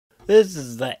This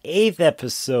is the 8th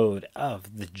episode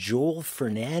of the Joel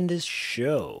Fernandez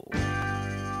Show.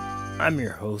 I'm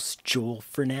your host, Joel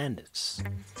Fernandez.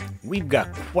 We've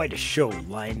got quite a show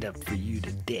lined up for you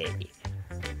today.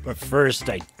 But first,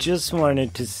 I just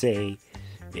wanted to say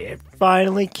it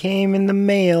finally came in the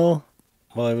mail.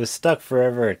 Well, it was stuck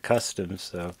forever at customs,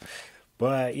 so.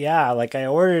 But yeah, like I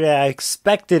ordered it, I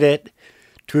expected it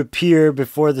to appear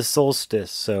before the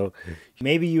solstice, so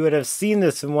maybe you would have seen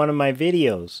this in one of my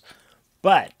videos,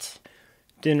 but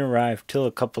it didn't arrive till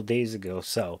a couple days ago,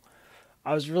 so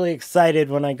I was really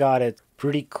excited when I got it.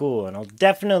 Pretty cool, and I'll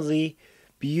definitely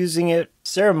be using it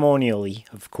ceremonially,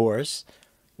 of course,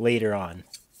 later on.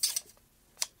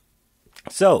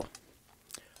 So,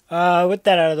 with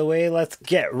that out of the way, let's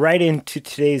get right into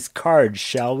today's card,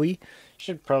 shall we?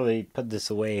 Should probably put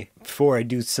this away before I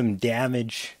do some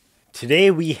damage. Today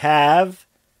we have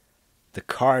the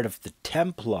card of the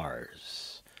Templars.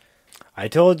 I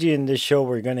told you in this show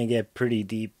we're going to get pretty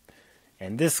deep,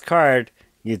 and this card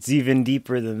gets even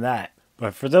deeper than that.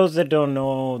 But for those that don't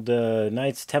know, the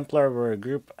Knights Templar were a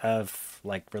group of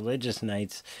religious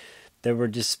knights that were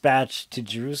dispatched to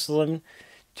Jerusalem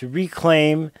to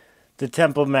reclaim the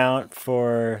Temple Mount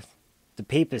for the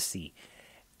papacy.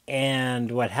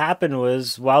 And what happened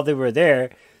was, while they were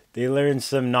there, they learned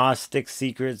some Gnostic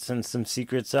secrets and some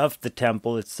secrets of the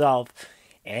temple itself,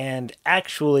 and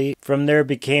actually from there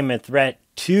became a threat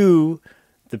to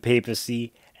the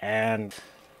papacy. And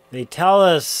they tell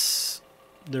us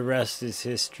the rest is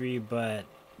history, but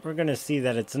we're going to see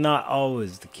that it's not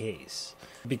always the case,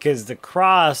 because the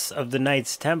cross of the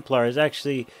Knights Templar is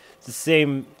actually the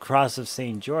same cross of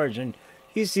St. George, and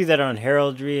you see that on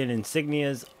heraldry and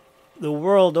insignias the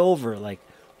world over. Like,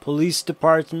 police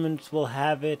departments will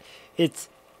have it. It's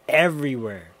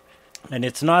everywhere. And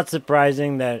it's not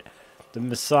surprising that the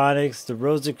Masonics, the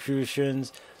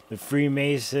Rosicrucians, the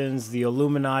Freemasons, the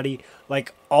Illuminati,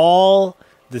 like all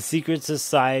the secret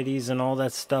societies and all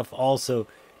that stuff also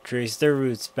trace their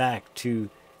roots back to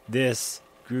this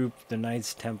group, the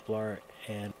Knights Templar,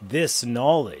 and this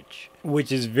knowledge,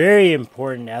 which is very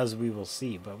important, as we will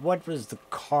see. But what does the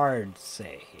card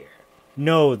say here?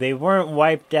 No, they weren't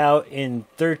wiped out in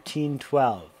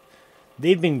 1312.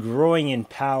 They've been growing in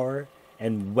power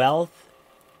and wealth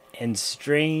and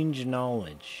strange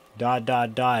knowledge. ...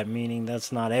 meaning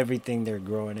that's not everything they're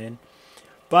growing in.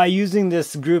 By using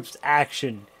this group's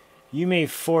action, you may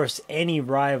force any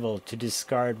rival to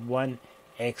discard one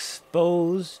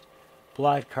exposed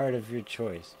plot card of your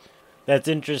choice. That's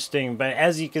interesting, but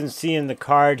as you can see in the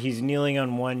card, he's kneeling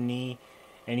on one knee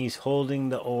and he's holding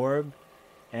the orb.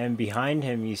 And behind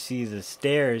him you see the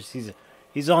stairs.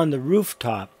 He's on the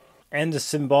rooftop. And the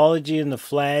symbology and the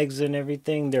flags and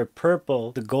everything, they're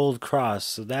purple, the gold cross.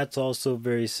 So that's also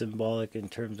very symbolic in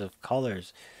terms of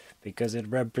colors, because it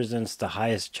represents the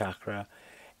highest chakra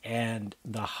and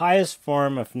the highest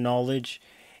form of knowledge.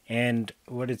 And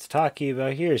what it's talking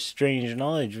about here is strange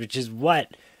knowledge, which is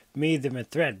what made them a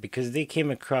threat, because they came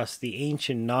across the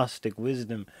ancient Gnostic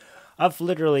wisdom of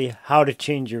literally how to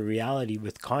change your reality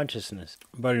with consciousness.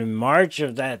 But in March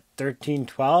of that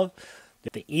 1312,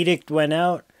 the edict went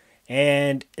out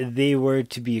and they were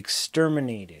to be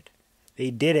exterminated. They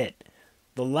did it.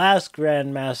 The last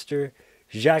Grand Master,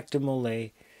 Jacques de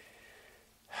Molay,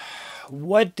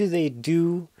 what do they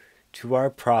do to our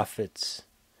prophets?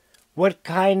 What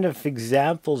kind of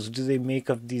examples do they make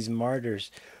of these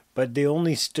martyrs? But they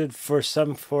only stood for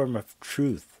some form of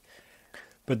truth.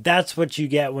 But that's what you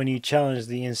get when you challenge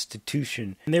the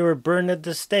institution. And they were burned at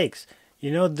the stakes.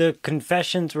 You know, the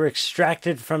confessions were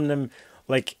extracted from them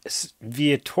like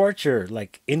via torture,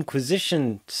 like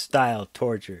Inquisition-style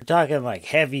torture. We're talking like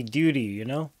heavy duty, you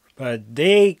know? But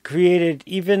they created,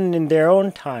 even in their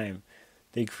own time,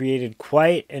 they created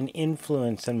quite an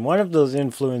influence. And one of those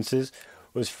influences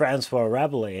was Francois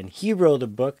Rabelais. And he wrote a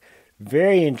book,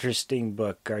 very interesting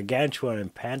book, Gargantua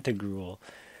and Pantagruel,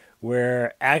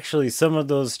 where actually some of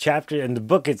those chapters, and the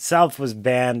book itself was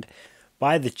banned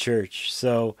by the church.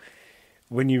 So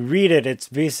when you read it, it's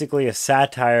basically a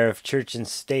satire of church and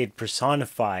state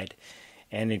personified.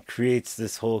 And it creates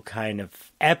this whole kind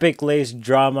of epic-laced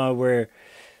drama where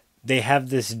they have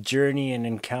this journey and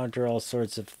encounter all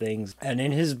sorts of things. And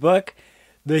in his book,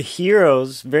 the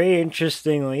heroes, very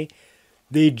interestingly,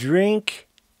 they drink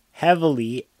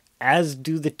heavily, as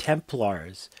do the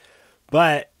Templars.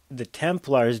 But the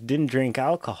Templars didn't drink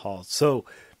alcohol. So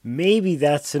maybe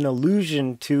that's an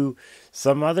allusion to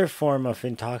some other form of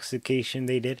intoxication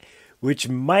they did, which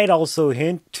might also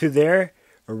hint to their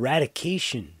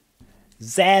eradication.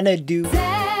 Xanadu.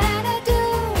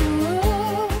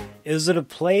 Is it a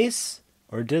place,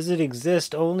 or does it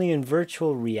exist only in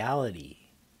virtual reality?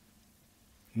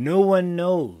 No one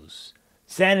knows.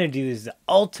 Xanadu is the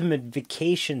ultimate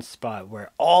vacation spot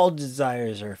where all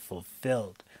desires are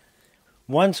fulfilled.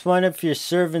 Once one of your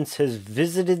servants has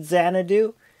visited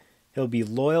Xanadu, he'll be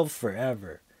loyal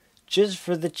forever, just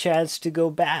for the chance to go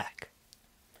back.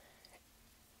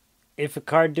 If a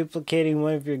card duplicating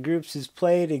one of your groups is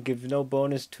played, it gives no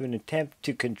bonus to an attempt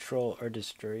to control or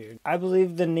destroy your... I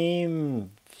believe the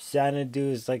name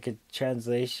Xanadu is like a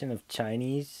translation of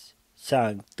Chinese,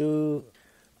 Shangdu.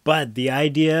 But the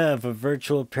idea of a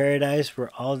virtual paradise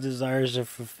where all desires are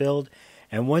fulfilled,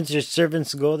 and once your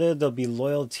servants go there, they'll be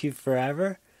loyal to you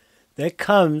forever, that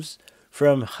comes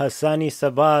from Hassani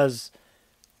Sabah's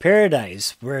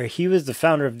Paradise, where he was the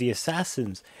founder of the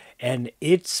Assassins. And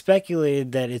it's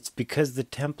speculated that it's because the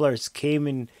Templars came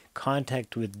in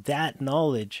contact with that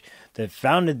knowledge that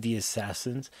founded the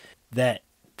Assassins, that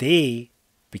they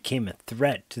became a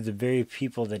threat to the very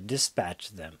people that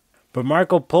dispatched them. But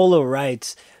Marco Polo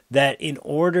writes that in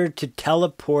order to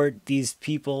teleport these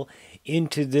people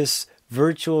into this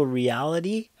virtual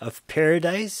reality of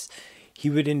paradise, he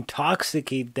would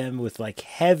intoxicate them with like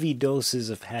heavy doses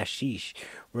of hashish,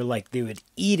 where like they would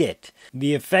eat it.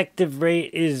 The effective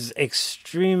rate is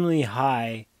extremely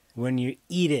high when you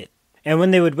eat it. And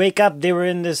when they would wake up, they were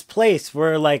in this place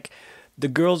where like the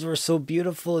girls were so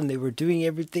beautiful and they were doing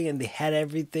everything and they had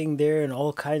everything there and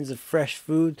all kinds of fresh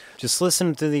food. Just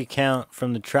listen to the account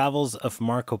from the travels of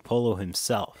Marco Polo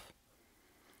himself.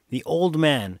 The old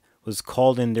man was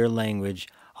called in their language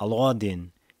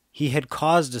Aladdin. He had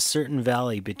caused a certain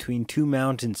valley between two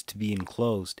mountains to be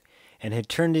enclosed, and had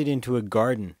turned it into a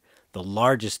garden, the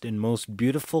largest and most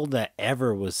beautiful that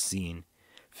ever was seen,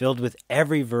 filled with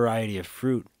every variety of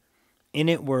fruit. In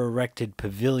it were erected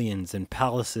pavilions and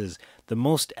palaces, the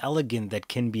most elegant that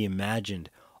can be imagined,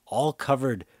 all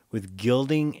covered with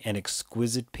gilding and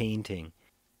exquisite painting.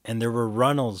 And there were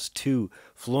runnels, too,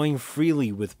 flowing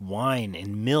freely with wine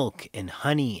and milk and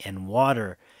honey and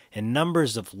water, and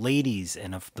numbers of ladies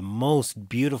and of the most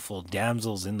beautiful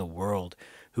damsels in the world,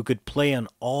 who could play on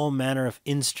all manner of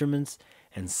instruments,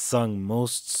 and sung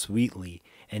most sweetly,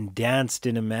 and danced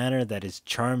in a manner that is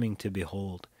charming to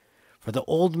behold. For the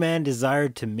old man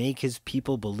desired to make his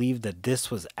people believe that this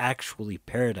was actually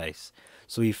paradise,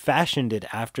 so he fashioned it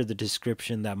after the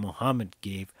description that Muhammad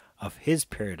gave of his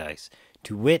paradise,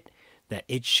 to wit, that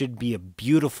it should be a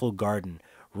beautiful garden,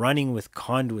 running with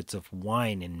conduits of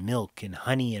wine and milk and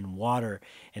honey and water,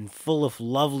 and full of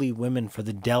lovely women for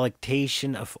the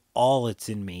delectation of all its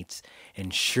inmates.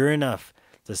 And sure enough,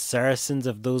 the Saracens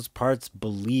of those parts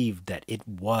believed that it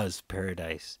was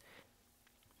paradise.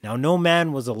 Now no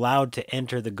man was allowed to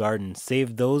enter the garden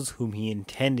save those whom he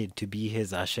intended to be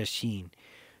his Ashashin.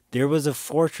 There was a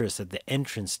fortress at the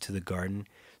entrance to the garden,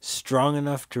 strong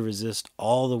enough to resist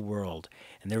all the world,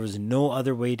 and there was no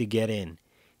other way to get in.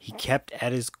 He kept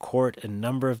at his court a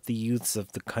number of the youths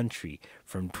of the country,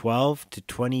 from 12 to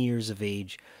 20 years of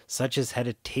age, such as had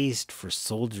a taste for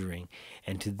soldiering,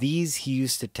 and to these he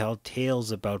used to tell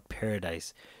tales about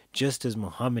paradise, just as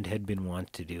Muhammad had been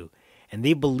wont to do. And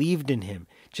they believed in him,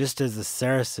 just as the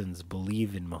Saracens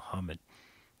believe in Muhammad.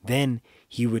 Then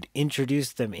he would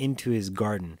introduce them into his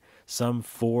garden, some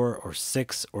 4 or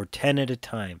 6 or 10 at a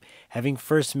time, having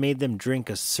first made them drink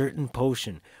a certain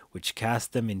potion which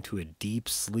cast them into a deep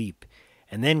sleep,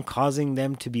 and then causing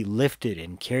them to be lifted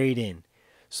and carried in.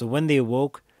 So when they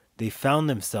awoke, they found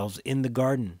themselves in the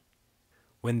garden.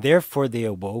 When therefore they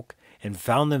awoke, and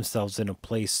found themselves in a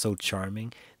place so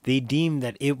charming, they deemed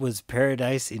that it was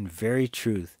paradise in very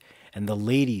truth, and the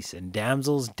ladies and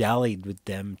damsels dallied with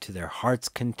them to their heart's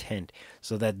content,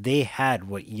 so that they had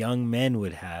what young men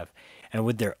would have, and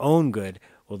with their own good,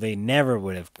 well, they never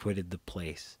would have quitted the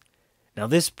place. Now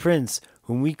this prince,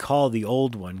 whom we call the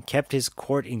Old One, kept his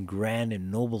court in grand and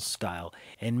noble style,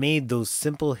 and made those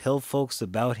simple hill folks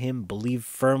about him believe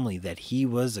firmly that he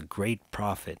was a great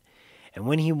prophet. And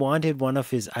when he wanted one of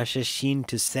his Ashashin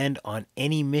to send on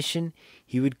any mission,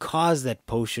 he would cause that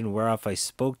potion whereof I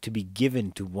spoke to be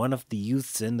given to one of the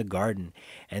youths in the garden,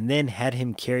 and then had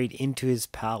him carried into his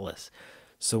palace.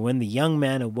 So when the young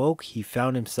man awoke, he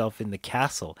found himself in the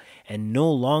castle, and no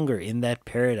longer in that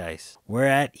paradise,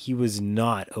 whereat he was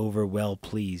not over well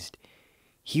pleased.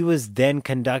 He was then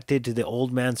conducted to the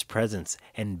old man's presence,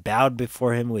 and bowed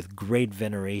before him with great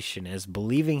veneration, as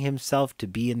believing himself to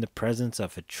be in the presence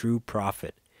of a true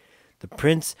prophet. The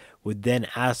prince would then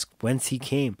ask whence he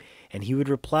came, and he would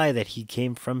reply that he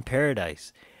came from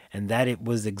paradise, and that it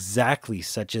was exactly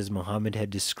such as Muhammad had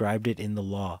described it in the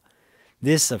law.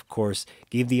 This, of course,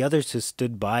 gave the others who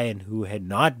stood by and who had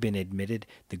not been admitted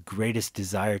the greatest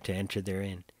desire to enter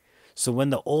therein. So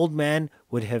when the old man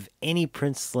would have any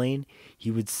prince slain, he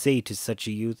would say to such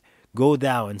a youth, Go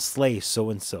thou and slay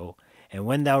so and so. And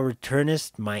when thou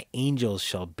returnest, my angels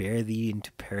shall bear thee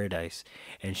into paradise.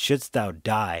 And shouldst thou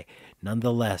die, none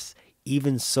the less,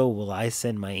 even so will I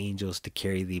send my angels to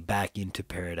carry thee back into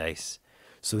paradise.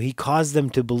 So he caused them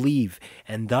to believe,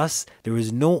 and thus there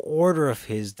was no order of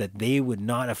his that they would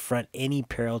not affront any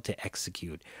peril to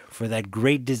execute, for that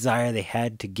great desire they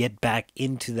had to get back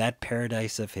into that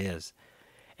paradise of his.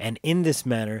 And in this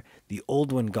manner the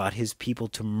old one got his people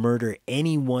to murder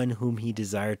any one whom he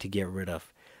desired to get rid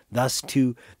of. Thus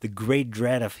too the great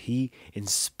dread of he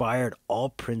inspired all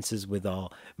princes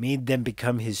withal, made them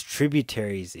become his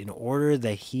tributaries, in order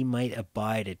that he might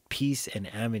abide at peace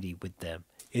and amity with them.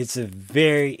 It's a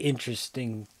very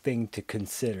interesting thing to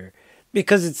consider,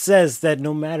 because it says that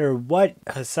no matter what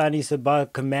Hassani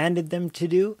Sabah commanded them to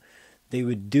do, they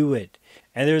would do it.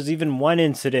 And there's even one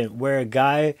incident where a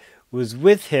guy was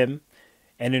with him,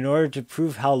 and in order to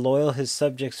prove how loyal his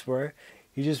subjects were,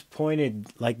 he just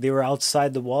pointed, like they were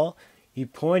outside the wall, he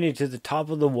pointed to the top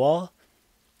of the wall,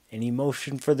 and he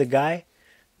motioned for the guy.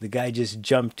 The guy just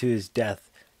jumped to his death,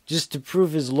 just to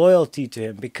prove his loyalty to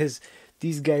him, because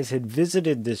these guys had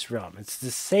visited this realm. It's the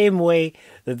same way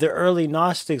that the early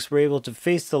Gnostics were able to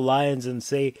face the lions and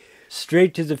say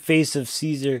straight to the face of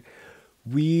Caesar,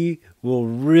 we will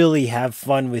really have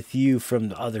fun with you from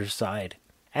the other side.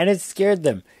 And it scared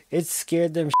them. It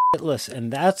scared them shitless.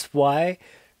 And that's why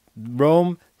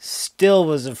Rome still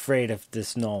was afraid of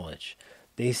this knowledge.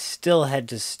 They still had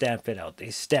to stamp it out.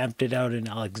 They stamped it out in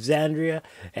Alexandria,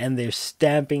 and they're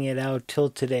stamping it out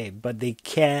till today. But they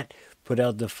can't put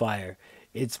out the fire.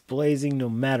 It's blazing no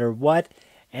matter what,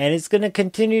 and it's going to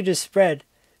continue to spread.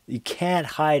 You can't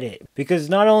hide it, because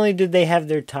not only did they have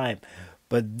their time,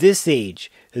 but this age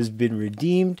has been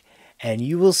redeemed, and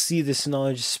you will see this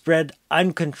knowledge spread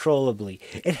uncontrollably.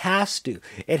 It has to.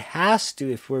 It has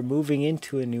to if we're moving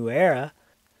into a new era.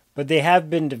 But they have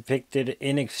been depicted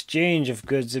in exchange of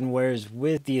goods and wares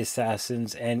with the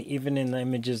assassins, and even in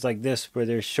images like this where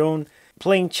they're shown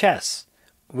playing chess,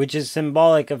 which is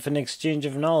symbolic of an exchange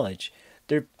of knowledge.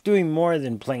 They're doing more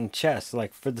than playing chess.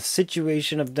 Like, for the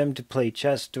situation of them to play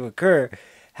chess to occur,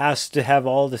 has to have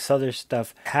all this other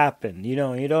stuff happen. You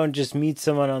know, you don't just meet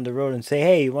someone on the road and say,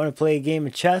 hey, you want to play a game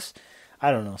of chess?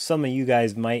 I don't know, some of you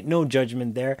guys might. No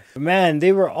judgment there. But man,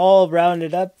 they were all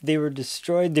rounded up. They were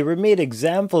destroyed. They were made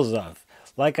examples of.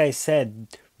 Like I said,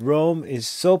 Rome is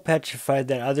so petrified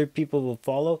that other people will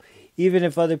follow. Even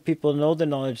if other people know the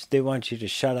knowledge, they want you to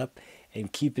shut up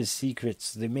and keep his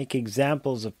secrets. They make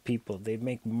examples of people. They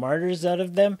make martyrs out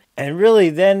of them. And really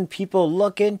then people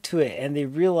look into it and they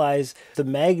realize the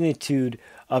magnitude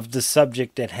of the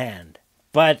subject at hand.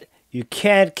 But you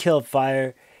can't kill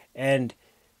fire, and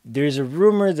there's a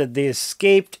rumor that they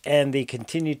escaped and they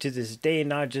continue to this day,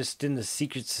 not just in the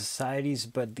secret societies,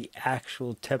 but the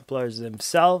actual Templars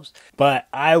themselves. But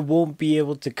I won't be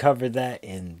able to cover that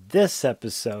in this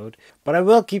episode. But I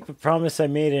will keep a promise I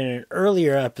made in an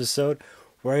earlier episode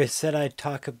where I said I'd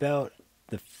talk about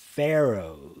the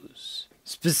pharaohs.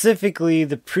 Specifically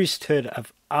the priesthood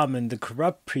of Amun, the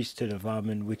corrupt priesthood of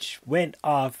Amun, which went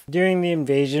off during the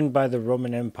invasion by the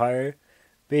Roman Empire,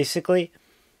 basically.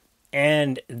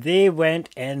 And they went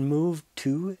and moved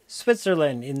to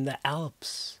Switzerland in the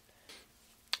Alps.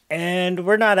 And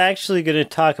we're not actually going to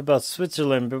talk about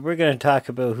Switzerland, but we're going to talk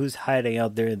about who's hiding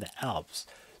out there in the Alps.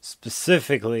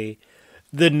 Specifically,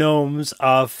 the gnomes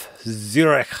of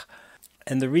Zurich.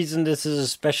 And the reason this is a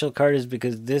special card is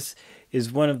because this is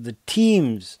one of the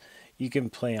teams you can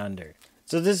play under.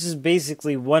 So this is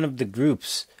basically one of the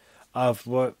groups of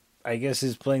what I guess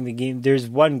is playing the game. There's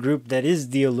one group that is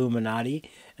the Illuminati,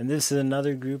 and this is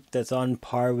another group that's on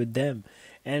par with them.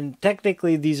 And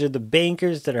technically these are the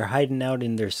bankers that are hiding out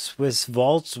in their Swiss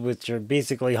vaults, which are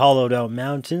basically hollowed out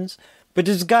mountains. But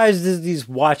disguised as these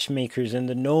watchmakers and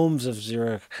the gnomes of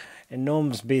Zurich. And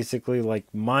gnomes basically like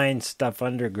mine stuff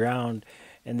underground,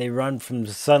 and they run from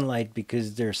the sunlight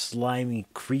because they're slimy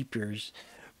creepers.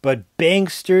 But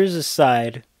banksters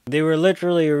aside, they were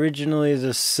literally originally the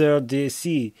Sœurs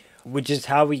d'Ici, which is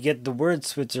how we get the word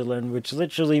Switzerland, which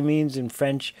literally means in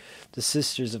French, the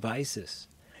sisters of Isis.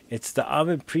 It's the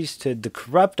Amun priesthood, the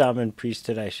corrupt Amun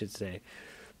priesthood, I should say.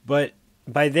 But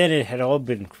by then it had all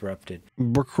been corrupted.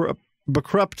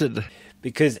 Corrupted.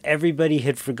 Because everybody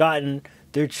had forgotten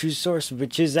their true source,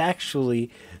 which is actually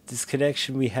this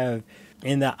connection we have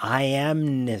in the I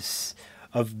amness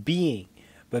of being.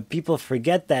 But people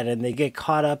forget that and they get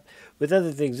caught up with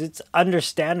other things. It's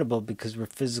understandable because we're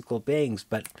physical beings,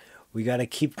 but we got to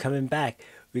keep coming back.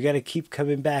 We got to keep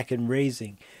coming back and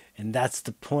raising. And that's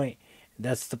the point.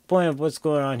 That's the point of what's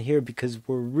going on here, because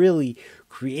we're really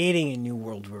creating a new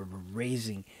world where we're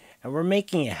raising and we're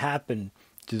making it happen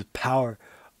through the power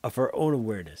of our own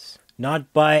awareness,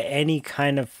 not by any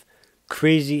kind of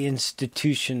crazy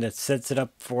institution that sets it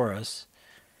up for us.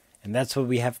 And that's what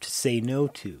we have to say no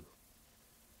to.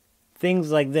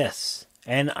 Things like this.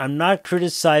 And I'm not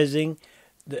criticizing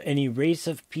any race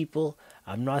of people.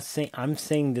 I'm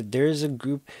saying that there is a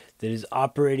group that is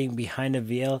operating behind a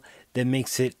veil that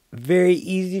makes it very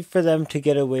easy for them to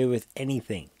get away with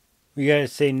anything. We gotta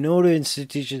say no to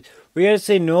institutions. We gotta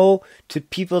say no to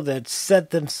people that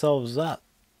set themselves up.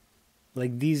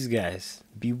 Like these guys.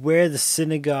 Beware the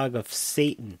synagogue of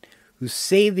Satan, who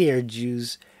say they are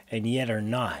Jews and yet are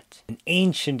not. An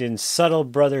ancient and subtle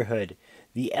brotherhood.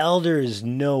 The elders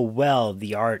know well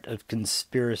the art of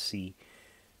conspiracy.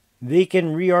 They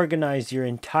can reorganize your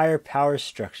entire power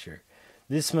structure.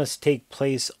 This must take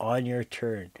place on your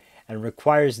turn and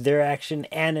requires their action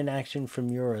and an action from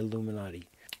your Illuminati.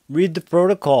 Read the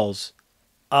protocols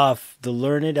of the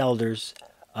learned elders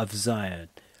of Zion.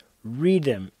 Read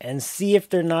them and see if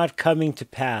they're not coming to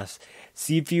pass.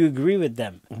 See if you agree with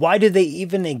them. Why do they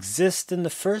even exist in the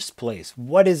first place?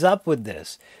 What is up with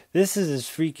this? This is as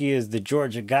freaky as the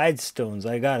Georgia Guidestones,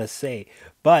 I gotta say.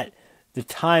 But the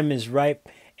time is ripe,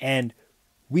 and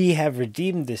we have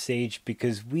redeemed this age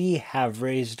because we have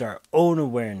raised our own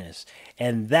awareness.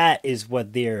 And that is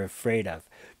what they are afraid of,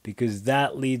 because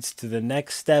that leads to the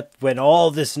next step when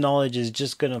all this knowledge is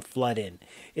just going to flood in.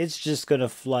 It's just going to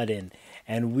flood in.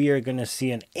 And we are going to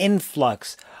see an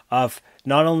influx of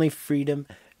not only freedom,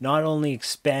 not only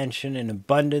expansion and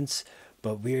abundance,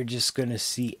 but we're just going to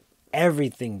see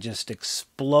everything just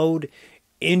explode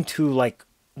into like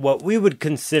what we would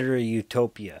consider a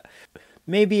utopia.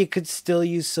 Maybe it could still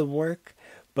use some work,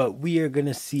 but we are going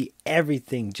to see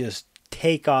everything just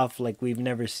take off like we've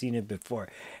never seen it before.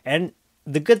 And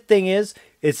the good thing is,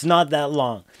 it's not that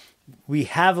long. We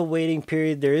have a waiting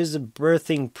period. There is a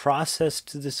birthing process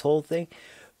to this whole thing,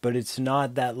 but it's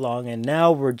not that long. And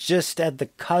now we're just at the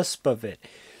cusp of it.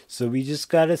 So we just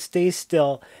got to stay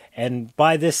still. And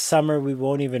by this summer, we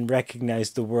won't even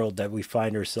recognize the world that we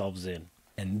find ourselves in.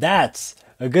 And that's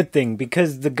a good thing,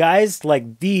 because the guys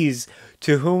like these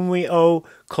to whom we owe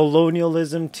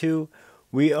colonialism to,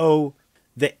 we owe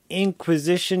the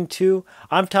Inquisition to,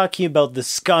 I'm talking about the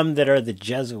scum that are the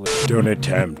Jesuits. Don't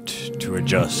attempt to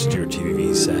adjust your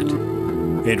TV set.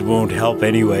 It won't help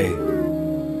anyway.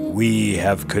 We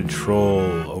have control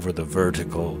over the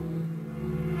vertical.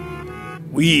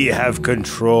 We have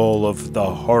control of the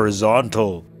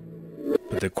horizontal.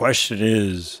 But the question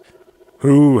is,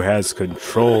 who has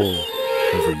control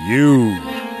over you?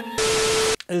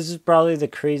 This is probably the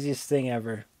craziest thing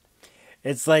ever.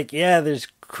 It's like, yeah, there's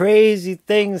crazy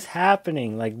things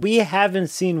happening. Like, we haven't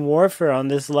seen warfare on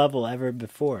this level ever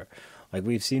before. Like,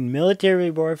 we've seen military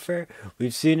warfare,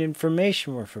 we've seen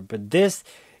information warfare, but this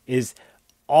is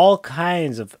all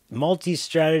kinds of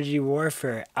multi-strategy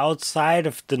warfare outside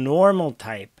of the normal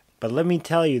type. But let me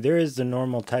tell you, there is the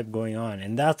normal type going on,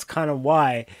 and that's kind of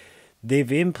why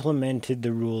they've implemented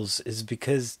the rules, is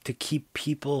because to keep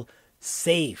people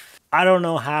safe. I don't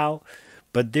know how,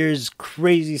 but there's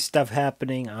crazy stuff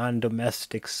happening on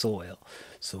domestic soil.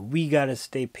 So we got to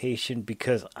stay patient,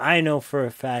 because I know for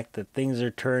a fact that things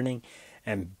are turning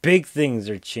and big things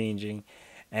are changing.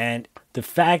 And the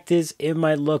fact is, it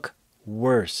might look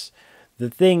worse. The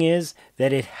thing is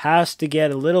that it has to get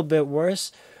a little bit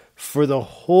worse for the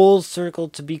whole circle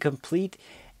to be complete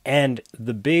and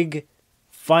the big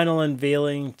final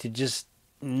unveiling to just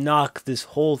knock this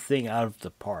whole thing out of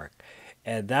the park.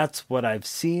 And that's what I've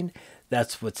seen.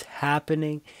 That's what's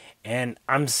happening. And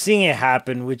I'm seeing it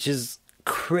happen, which is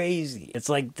crazy. It's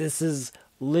like, this is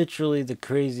literally the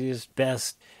craziest,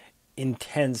 best,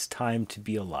 intense time to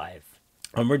be alive.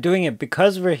 And we're doing it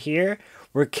because we're here.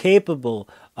 We're capable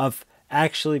of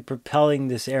actually propelling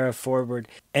this era forward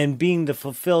and being the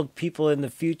fulfilled people in the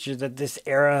future that this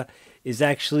era is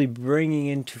actually bringing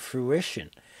into fruition.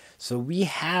 So we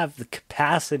have the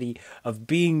capacity of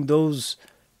being those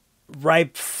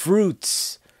ripe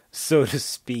fruits, so to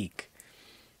speak.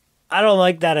 I don't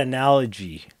like that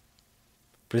analogy,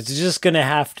 but it's just going to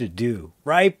have to do.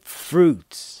 Ripe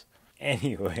fruits.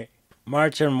 Anyway,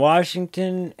 March on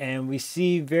Washington, and we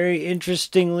see very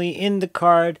interestingly in the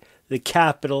card, the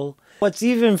Capitol. What's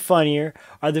even funnier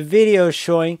are the videos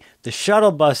showing the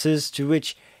shuttle buses to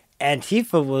which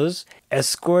Antifa was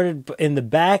escorted in the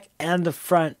back and the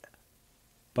front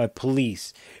by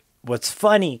police. What's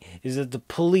funny is that the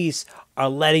police are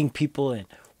letting people in.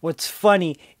 What's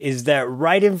funny is that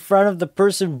right in front of the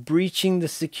person breaching the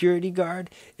security guard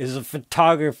is a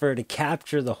photographer to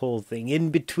capture the whole thing in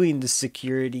between the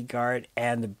security guard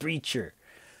and the breacher.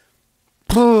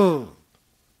 Boom!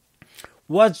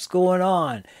 What's going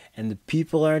on? And the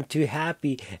people aren't too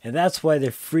happy, and that's why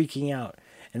they're freaking out.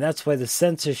 And that's why the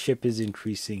censorship is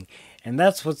increasing. And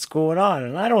that's what's going on.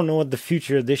 And I don't know what the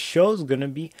future of this show is going to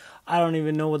be. I don't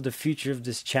even know what the future of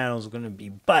this channel is going to be.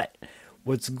 But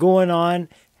what's going on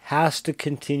has to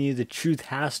continue. The truth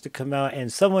has to come out.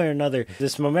 And some way or another,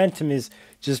 this momentum is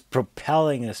just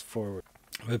propelling us forward.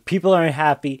 But people aren't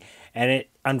happy. And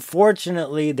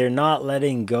unfortunately, they're not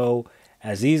letting go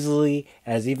as easily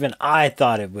as even I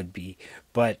thought it would be.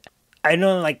 But I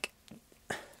know,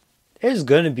 there's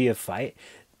going to be a fight.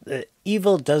 The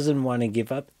evil doesn't want to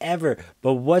give up ever.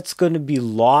 But what's going to be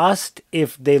lost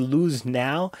if they lose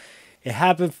now? It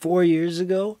happened 4 years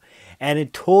ago, and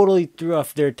it totally threw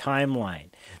off their timeline.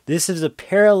 This is a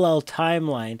parallel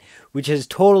timeline which has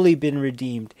totally been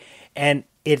redeemed, and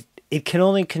it can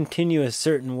only continue a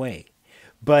certain way.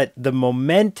 But the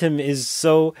momentum is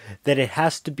so that it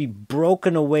has to be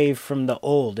broken away from the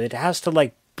old. It has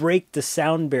to break the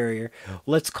sound barrier.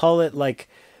 Let's call it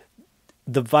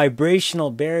the vibrational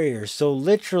barrier. So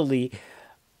literally,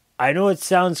 I know it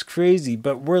sounds crazy,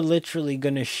 but we're literally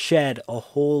going to shed a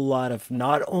whole lot of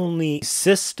not only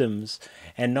systems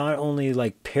and not only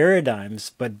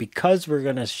paradigms, but because we're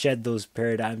going to shed those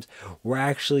paradigms, we're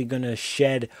actually going to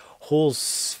shed whole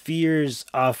spheres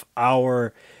of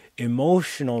our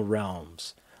emotional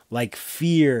realms, like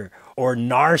fear or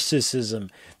narcissism.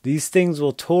 These things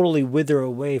will totally wither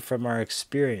away from our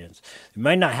experience. It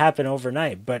might not happen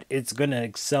overnight, but it's going to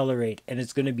accelerate and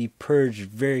it's going to be purged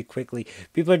very quickly.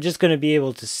 People are just going to be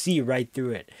able to see right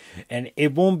through it, and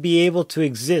it won't be able to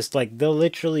exist. They'll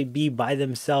literally be by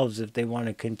themselves if they want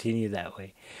to continue that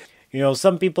way.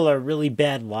 Some people are really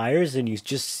bad liars and you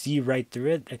just see right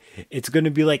through it. It's going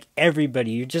to be like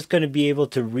everybody. You're just going to be able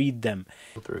to read them.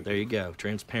 There you go.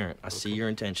 Transparent. I see your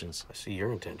intentions. I see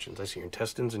your intentions. I see your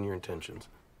intestines and your intentions.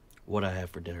 What'd I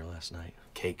have for dinner last night?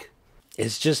 Cake.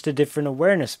 It's just a different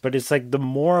awareness, but it's the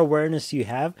more awareness you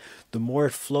have, the more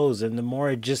it flows, and the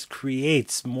more it just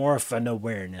creates more of an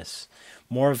awareness,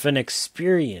 more of an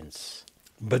experience.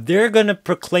 But they're going to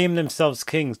proclaim themselves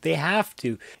kings. They have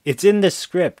to. It's in the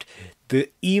script. The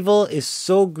evil is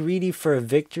so greedy for a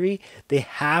victory, they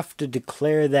have to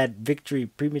declare that victory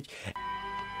premature.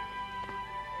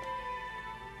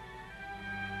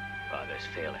 Father's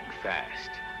failing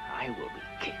fast. I will be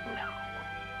king now.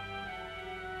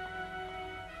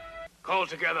 Call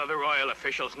together the royal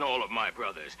officials and all of my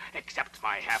brothers, except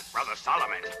my half-brother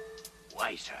Solomon.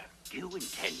 Why, sir? Do you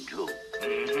intend to?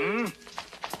 Mm-hmm.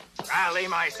 Rally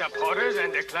my supporters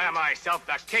and declare myself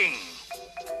the king.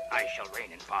 I shall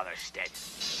reign in father's stead.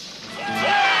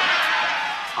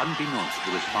 Unbeknownst to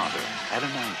his father,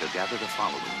 Adonijah gathered a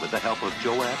following with the help of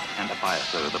Joab and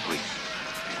Abiathar the priest.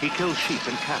 He killed sheep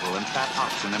and cattle and fat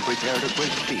oxen and prepared a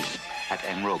great feast at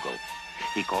En-Rogel.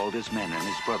 He called his men and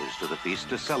his brothers to the feast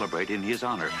to celebrate in his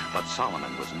honor, but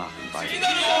Solomon was not invited.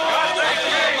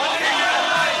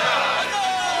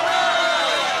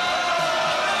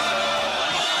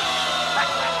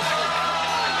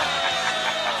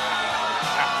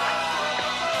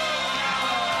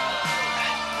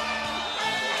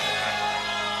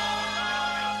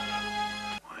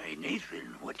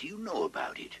 Nathan, what do you know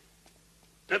about it?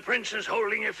 The prince is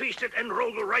holding a feast at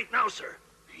En-Rogel right now, sir.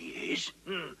 He is?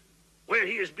 Where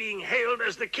he is being hailed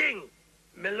as the king.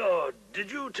 My lord,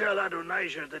 did you tell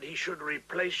Adonijah that he should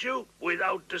replace you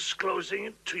without disclosing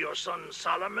it to your son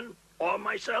Solomon or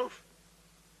myself?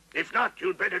 If not,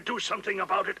 you'd better do something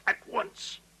about it at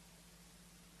once.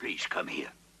 Please come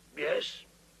here. Yes?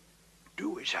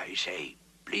 Do as I say.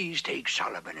 Please take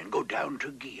Solomon and go down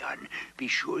to Gihon. Be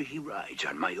sure he rides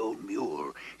on my own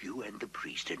mule. You and the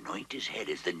priest anoint his head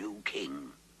as the new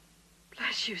king.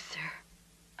 Bless you, sir.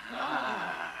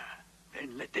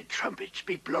 Then let the trumpets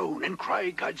be blown and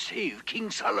cry, God save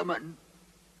King Solomon.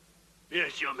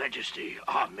 Yes, your majesty.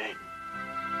 Amen.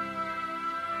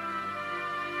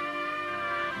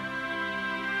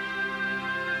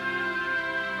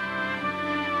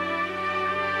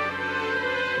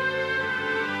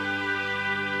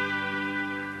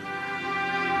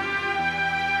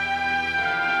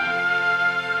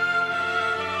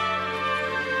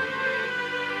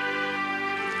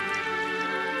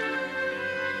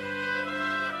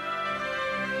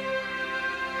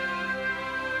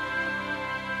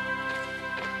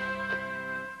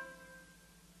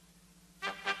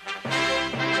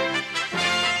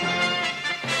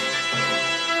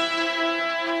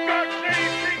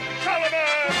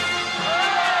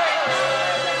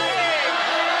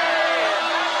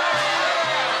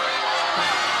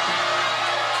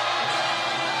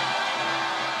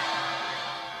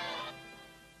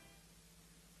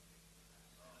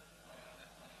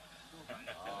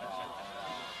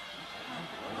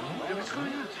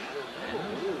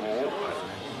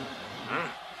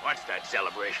 that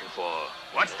celebration for?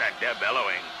 What's that they're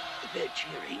bellowing? They're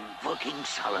cheering for King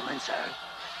Solomon, sir.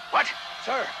 What?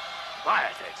 Sir,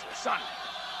 Biathix, the son.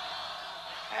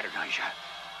 Adonijah,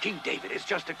 King David has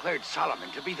just declared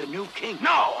Solomon to be the new king.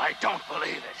 No, I don't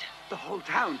believe it. The whole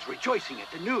town's rejoicing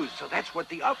at the news, so that's what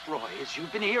the uproar is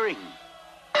you've been hearing.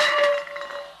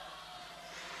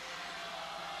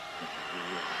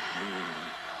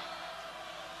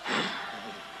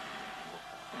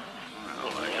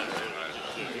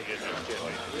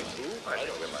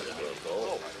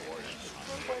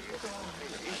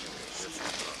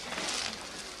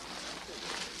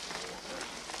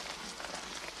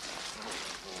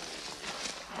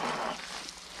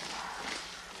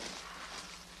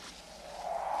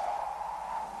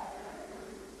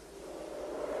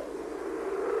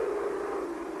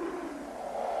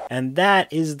 And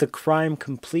that is the crime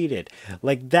completed.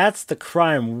 Like, that's the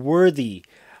crime worthy.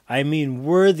 I mean,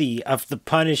 worthy of the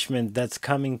punishment that's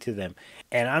coming to them.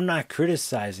 And I'm not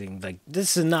criticizing. Like,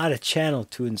 this is not a channel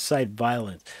to incite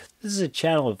violence. This is a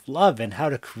channel of love and how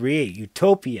to create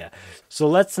utopia. So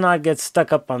let's not get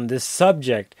stuck up on this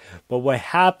subject. But what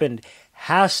happened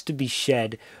has to be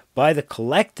shed by the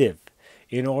collective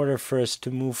in order for us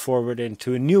to move forward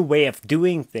into a new way of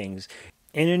doing things,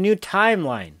 in a new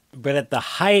timeline. But at the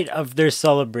height of their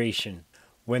celebration,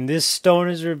 when this stone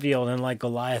is revealed, and like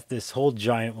Goliath, this whole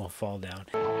giant will fall down.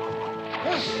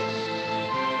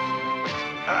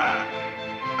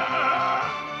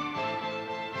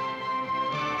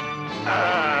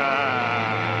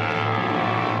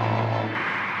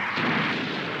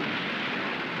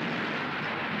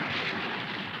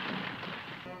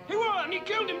 He won! He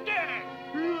killed him dead!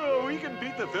 Oh, we can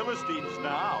beat the Philistines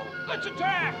now. Let's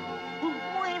attack!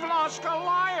 We've lost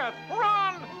Goliath!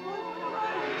 Run!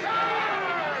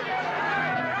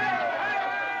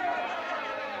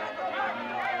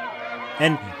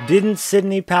 And didn't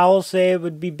Sidney Powell say it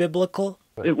would be biblical?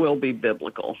 It will be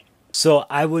biblical. So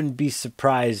I wouldn't be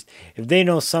surprised if they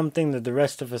know something that the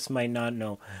rest of us might not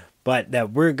know, but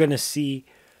that we're going to see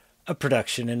a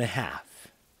production and a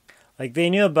half. Like, they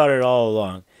knew about it all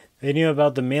along. They knew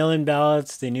about the mail-in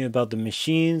ballots, they knew about the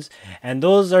machines, and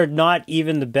those are not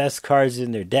even the best cards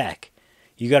in their deck.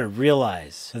 You got to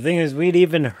realize. The thing is, we'd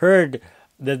even heard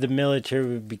that the military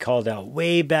would be called out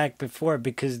way back before,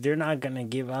 because they're not going to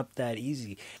give up that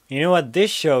easy. You know what?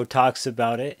 This show talks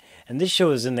about it, and this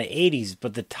show is in the 80s,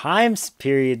 but the time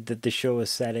period that the show was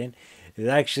set in is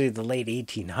actually the late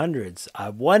 1800s. I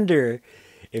wonder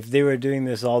if they were doing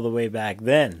this all the way back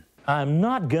then. I'm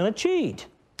not gonna cheat.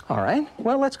 All right.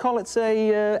 Well, let's call it,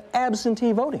 say,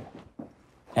 absentee voting.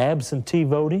 Absentee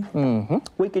voting? Mm-hmm.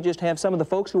 We could just have some of the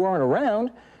folks who aren't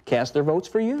around cast their votes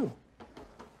for you.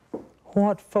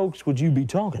 What folks would you be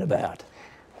talking about?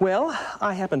 Well,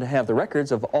 I happen to have the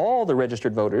records of all the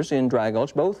registered voters in Dry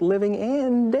Gulch, both living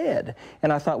and dead.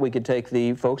 And I thought we could take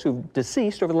the folks who've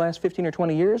deceased over the last 15 or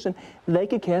 20 years, and they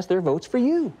could cast their votes for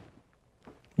you.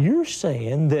 You're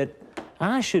saying that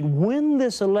I should win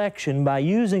this election by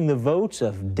using the votes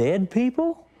of dead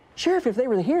people? Sheriff, if they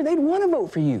were here, they'd want to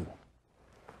vote for you.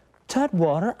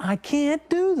 Tutwater, I can't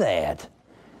do that.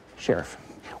 Sheriff,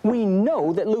 we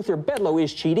know that Luther Bedloe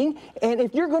is cheating, and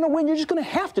if you're going to win, you're just going to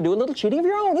have to do a little cheating of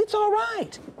your own. It's all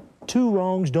right. Two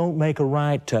wrongs don't make a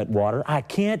right, Tutwater. I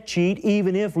can't cheat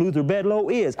even if Luther Bedloe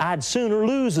is. I'd sooner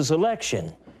lose this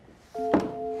election.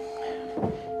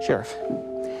 Sheriff,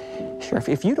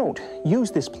 if you don't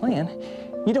use this plan,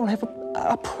 you don't have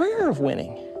a prayer of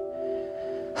winning.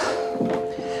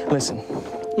 Listen,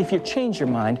 if you change your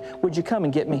mind, would you come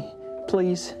and get me,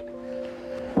 please?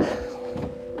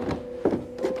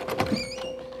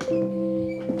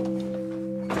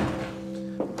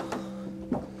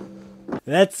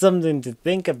 That's something to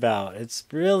think about. It's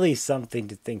really something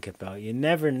to think about. You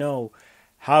never know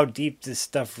how deep this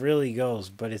stuff really goes,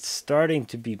 but it's starting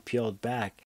to be peeled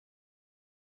back.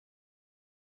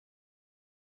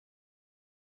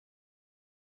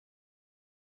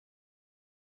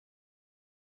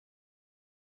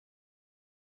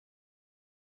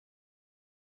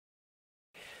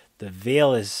 The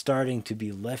veil is starting to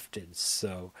be lifted,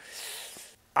 so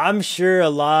I'm sure a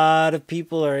lot of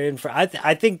people are in for... I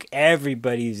think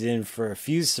everybody's in for a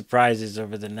few surprises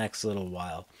over the next little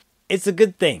while. It's a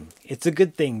good thing. It's a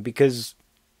good thing, because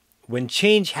when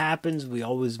change happens, we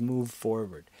always move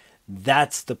forward.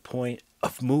 That's the point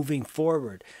of moving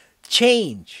forward.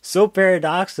 Change. So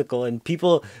paradoxical, and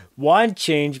people want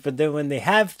change, but then when they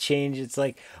have change, it's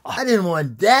like, oh, I didn't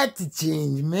want that to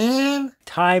change, man.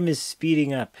 Time is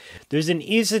speeding up. There's an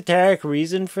esoteric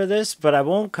reason for this, but I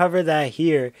won't cover that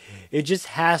here. It just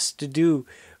has to do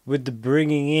with the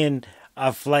bringing in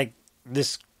of like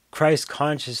this Christ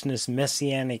consciousness,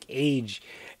 messianic age,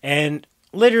 and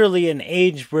literally an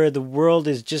age where the world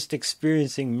is just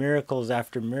experiencing miracles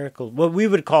after miracles, what we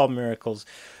would call miracles,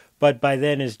 but by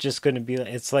then it's just going to be,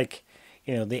 it's like,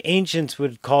 you know, the ancients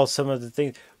would call some of the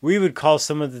things, we would call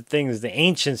some of the things the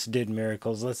ancients did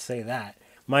miracles, let's say that.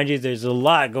 Mind you, there's a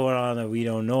lot going on that we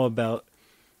don't know about,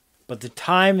 but the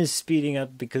time is speeding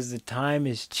up because the time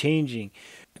is changing,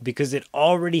 because it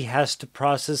already has to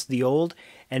process the old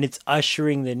and it's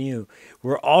ushering the new.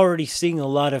 We're already seeing a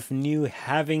lot of new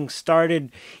having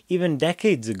started even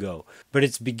decades ago, but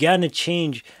it's begun a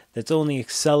change that's only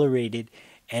accelerated,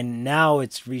 and now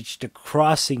it's reached a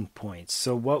crossing point.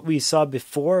 So what we saw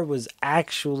before was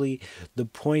actually the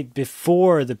point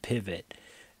before the pivot.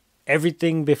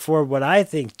 Everything before what I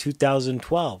think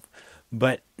 2012.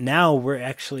 But now we're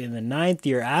actually in the 9th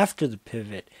year after the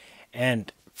pivot,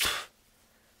 and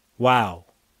wow.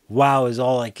 Wow is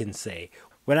all I can say.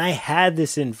 When I had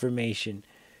this information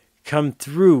come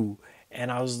through and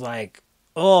I was like,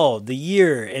 oh, the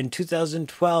year in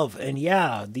 2012. And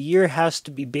yeah, the year has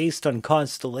to be based on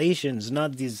constellations,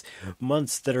 not these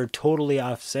months that are totally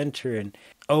off center. And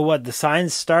oh, what, the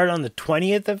signs start on the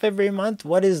 20th of every month?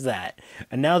 What is that?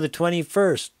 And now the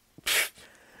 21st.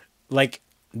 Like,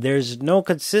 there's no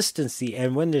consistency.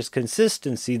 And when there's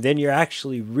consistency, then you're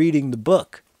actually reading the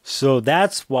book. So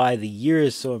that's why the year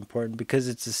is so important, because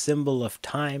it's a symbol of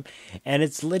time, and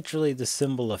it's literally the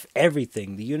symbol of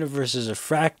everything. The universe is a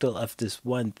fractal of this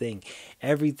one thing.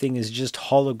 Everything is just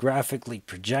holographically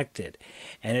projected,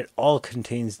 and it all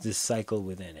contains this cycle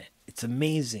within it. It's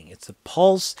amazing. It's a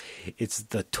pulse. It's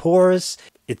the torus.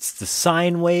 It's the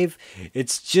sine wave.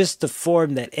 It's just the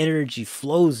form that energy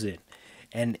flows in,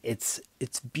 and it's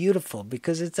beautiful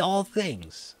because it's all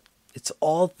things. It's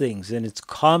all things, and it's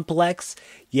complex,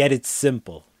 yet it's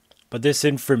simple. But this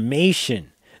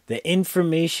information, the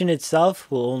information itself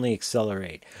will only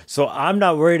accelerate. So I'm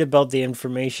not worried about the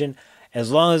information. As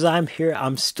long as I'm here,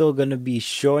 I'm still going to be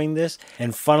showing this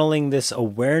and funneling this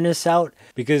awareness out,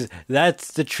 because that's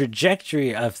the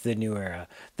trajectory of the new era.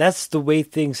 That's the way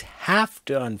things have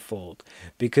to unfold,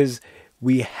 because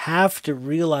we have to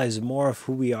realize more of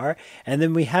who we are, and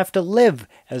then we have to live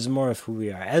as more of who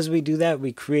we are. As we do that,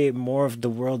 we create more of the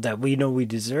world that we know we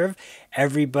deserve.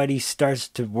 Everybody starts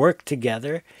to work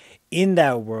together in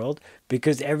that world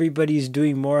because everybody's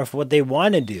doing more of what they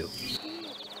want to do.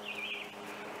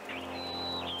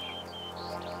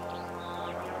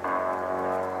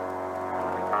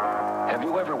 Have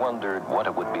you ever wondered what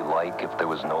it would be like if there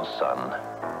was no sun?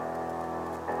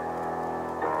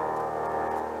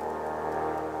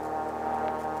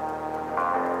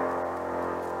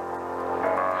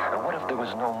 There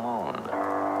was no moon.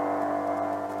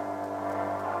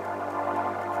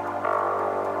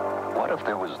 What if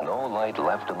there was no light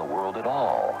left in the world at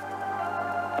all?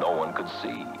 No one could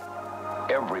see.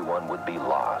 Everyone would be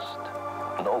lost.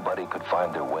 Nobody could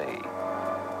find their way.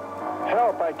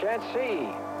 Help, I can't see.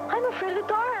 I'm afraid of the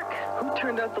dark. Who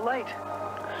turned out the light?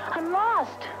 I'm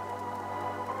lost.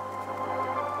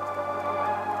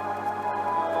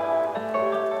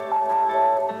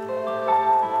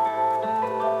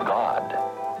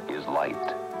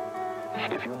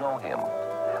 If you know him,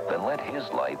 then let his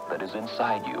light that is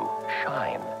inside you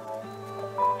shine.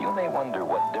 You may wonder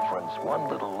what difference one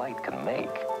little light can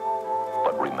make.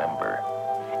 But remember,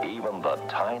 even the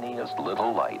tiniest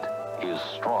little light is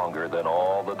stronger than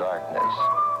all the darkness.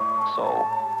 So,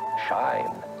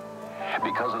 shine.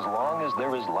 Because as long as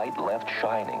there is light left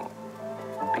shining,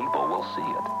 people will see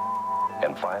it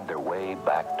and find their way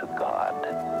back to God.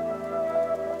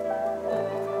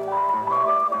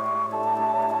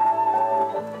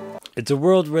 It's a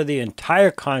world where the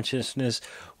entire consciousness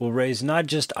will raise, not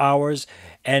just ours,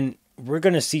 and we're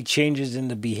going to see changes in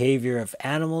the behavior of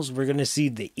animals. We're going to see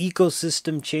the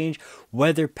ecosystem change,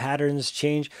 weather patterns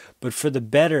change, but for the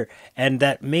better, and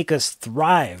that make us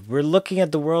thrive. We're looking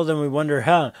at the world and we wonder,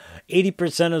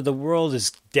 80% of the world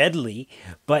is deadly,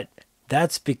 but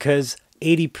that's because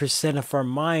 80% of our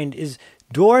mind is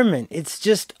dormant. It's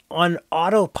just on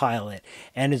autopilot,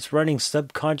 and it's running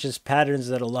subconscious patterns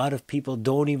that a lot of people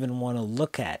don't even want to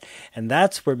look at. And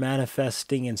that's where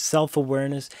manifesting and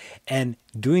self-awareness and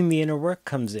doing the inner work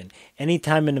comes in.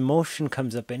 Anytime an emotion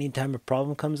comes up, anytime a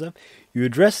problem comes up, you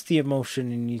address the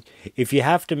emotion, and if you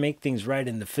have to make things right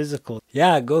in the physical,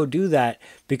 go do that.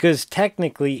 Because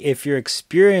technically, if you're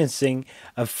experiencing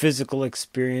a physical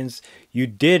experience, you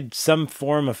did some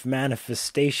form of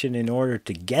manifestation in order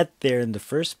to get there in the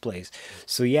first place.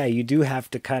 So you do have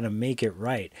to kind of make it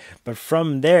right. But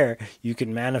from there, you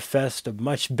can manifest a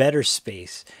much better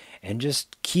space. and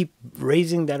just keep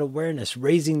raising that awareness,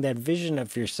 raising that vision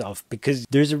of yourself, because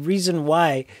there's a reason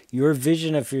why your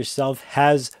vision of yourself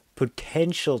has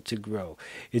potential to grow.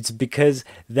 It's because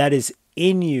that is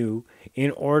in you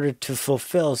in order to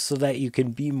fulfill, so that you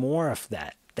can be more of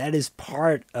that. That is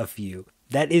part of you.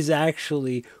 That is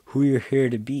actually who you're here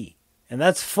to be. And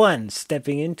that's fun,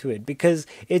 stepping into it, because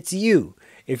it's you.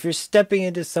 If you're stepping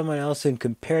into someone else and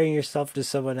comparing yourself to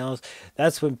someone else,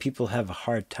 that's when people have a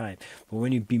hard time. But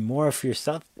when you be more of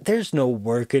yourself, there's no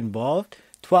work involved.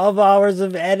 12 hours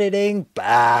of editing,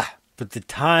 bah. But the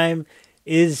time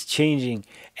is changing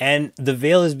and the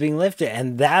veil is being lifted.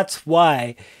 And that's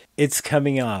why it's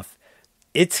coming off.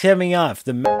 It's coming off.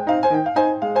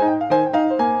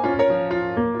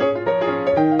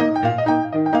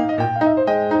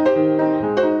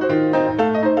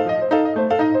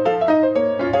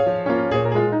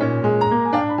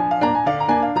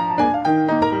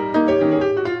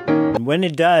 When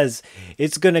it does,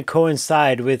 it's going to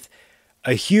coincide with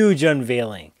a huge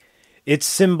unveiling. It's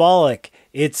symbolic.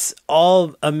 It's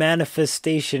all a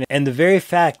manifestation. And the very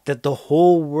fact that the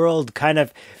whole world kind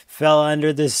of fell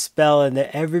under this spell and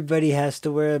that everybody has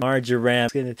to wear a marjoram,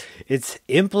 it's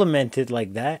implemented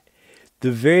like that.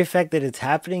 The very fact that it's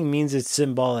happening means it's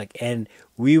symbolic, and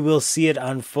we will see it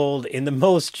unfold in the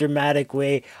most dramatic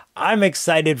way. I'm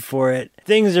excited for it.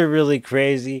 Things are really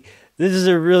crazy. This is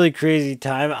a really crazy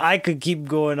time. I could keep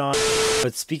going on.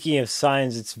 But speaking of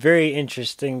signs, it's very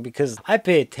interesting because I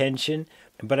pay attention,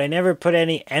 but I never put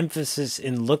any emphasis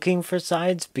in looking for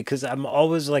signs, because I'm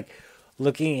always like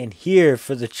looking in here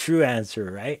for the true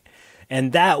answer, right?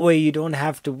 And that way you don't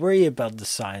have to worry about the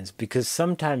signs, because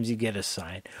sometimes you get a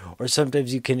sign, or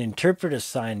sometimes you can interpret a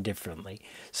sign differently.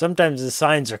 Sometimes the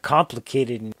signs are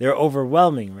complicated and they're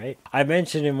overwhelming, right? I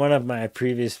mentioned in one of my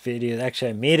previous videos, actually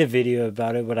I made a video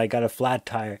about it when I got a flat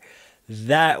tire.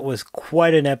 That was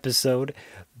quite an episode,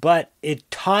 but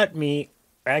it taught me,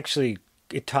 actually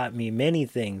it taught me many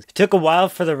things. It took a while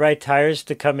for the right tires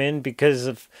to come in because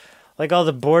of like all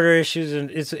the border issues, and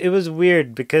it was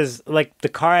weird because like the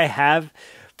car I have,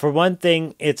 for one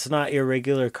thing, it's not your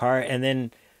regular car, and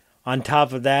then on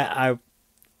top of that,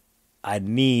 I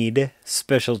need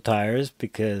special tires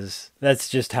because that's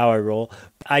just how I roll.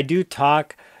 I do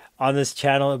talk on this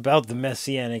channel about the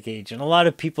Messianic age, and a lot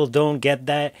of people don't get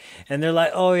that, and they're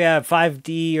like, oh yeah,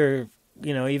 5D, or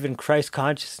you know, even Christ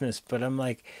consciousness. But I'm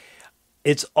like,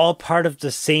 it's all part of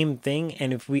the same thing.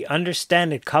 And if we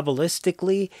understand it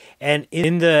Kabbalistically and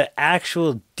in the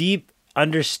actual deep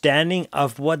understanding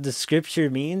of what the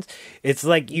scripture means, it's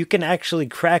like you can actually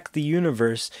crack the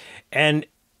universe. And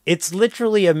it's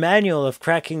literally a manual of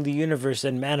cracking the universe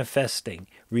and manifesting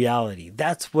reality.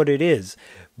 That's what it is.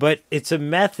 But it's a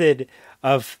method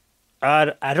of,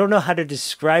 I don't know how to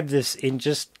describe this in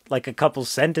just like a couple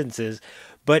sentences,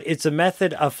 but it's a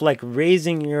method of like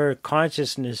raising your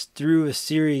consciousness through a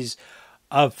series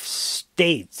of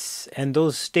states, and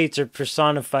those states are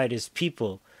personified as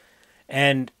people.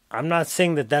 And I'm not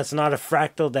saying that that's not a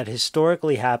fractal that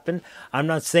historically happened. I'm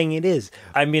not saying it is.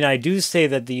 I mean, I do say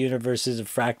that the universe is a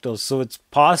fractal, so it's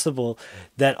possible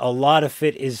that a lot of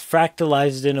it is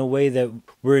fractalized in a way that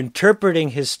we're interpreting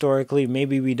historically.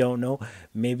 Maybe we don't know.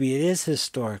 Maybe it is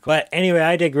historical. But anyway,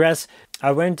 I digress.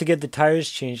 I went to get the tires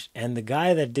changed, and the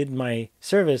guy that did my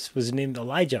service was named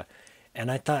Elijah. And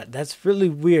I thought, that's really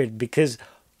weird, because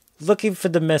looking for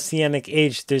the Messianic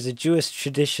age, there's a Jewish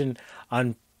tradition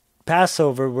on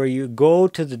Passover where you go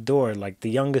to the door, like the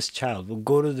youngest child will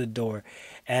go to the door,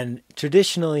 and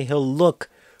traditionally he'll look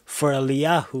for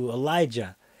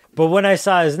Elijah. But when I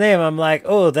saw his name, I'm like,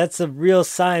 oh, that's a real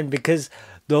sign, because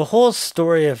the whole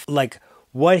story of like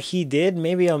what he did,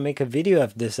 maybe I'll make a video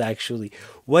of this actually.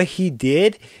 What he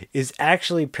did is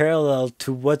actually parallel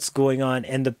to what's going on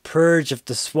and the purge of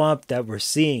the swamp that we're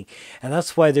seeing. And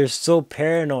that's why they're so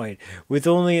paranoid. With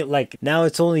only like, now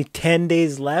it's only 10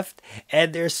 days left,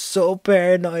 and they're so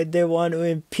paranoid they want to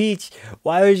impeach.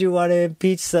 Why would you want to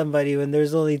impeach somebody when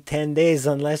there's only 10 days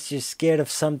unless you're scared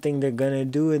of something they're going to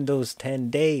do in those 10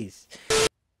 days?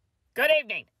 Good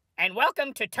evening, and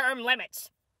welcome to Term Limits.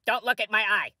 Don't look at my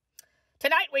eye.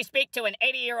 Tonight we speak to an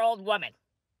 80-year-old woman.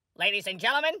 Ladies and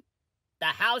gentlemen, the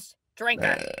house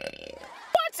drinker.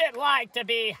 What's it like to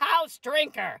be house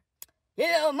drinker? You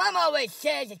know, Mom always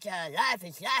says that life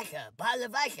is like a bottle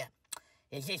of vodka.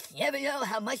 You just never know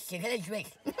how much you're gonna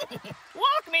drink.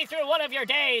 Walk me through one of your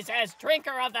days as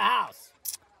drinker of the house.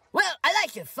 Well, I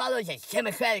like to follow the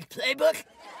Democratic playbook.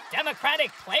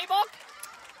 Democratic playbook?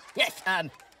 Yes,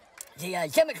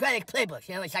 the Democratic playbook.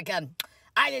 You know, it's like,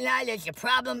 I deny there's a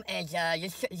problem, and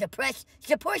the press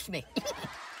supports me.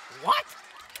 What?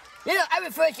 You know, I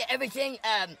refer to everything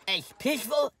as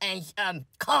peaceful and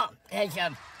calm. As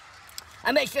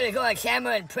I make sure to go on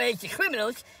camera and praise the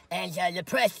criminals, and the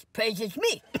press praises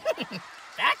me.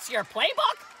 That's your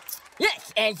playbook?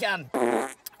 Yes, and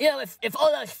you know, if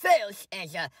all else fails,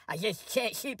 and I just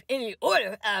can't keep any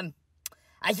order,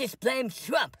 I just blame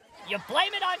Trump. You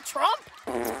blame it on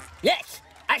Trump? Yes,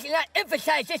 I cannot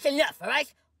emphasize this enough, all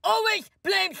right? Always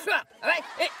blame Trump, all right?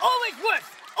 It always works,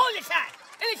 all the time.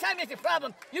 Anytime there's a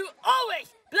problem, you always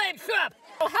blame Trump.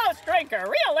 Well, House Drinker,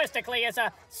 realistically, is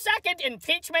a second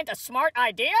impeachment a smart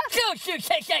idea? Don't you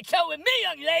take that tone with me,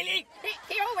 young lady.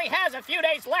 He only has a few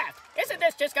days left. Isn't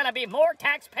this just gonna be more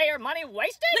taxpayer money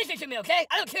wasted? Listen to me, okay?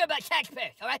 I don't care about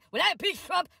taxpayers, all right? When I impeach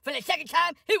Trump for the second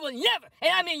time, he will never,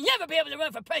 and I mean never, be able to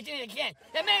run for president again.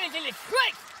 That man is in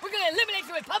disgrace. We're gonna eliminate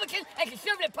the Republican and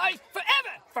Conservative parties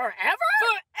forever. Forever?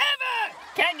 Forever!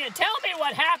 Can you tell me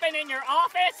what happened in your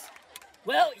office?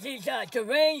 Well, these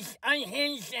deranged,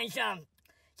 unhinged, and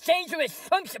dangerous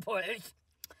Trump supporters,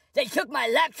 they took my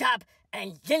laptop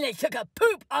and then they took a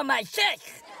poop on my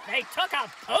desk. They took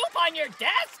a poop on your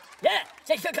desk? Yeah,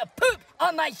 they took a poop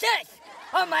on my desk.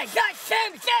 On my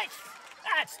goddamn desk.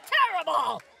 That's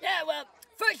terrible. Yeah, well,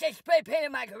 first they spray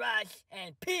painted my garage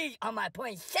and peed on my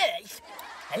poinsettias.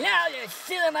 And now they're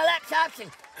stealing my laptops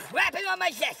and crapping on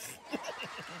my desk.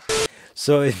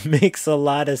 So it makes a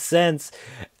lot of sense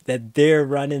that they're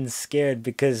running scared,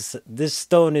 because this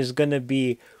stone is going to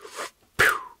be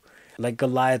like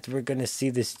Goliath. We're going to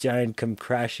see this giant come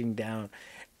crashing down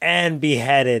and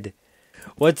beheaded.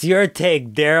 What's your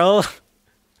take, Daryl?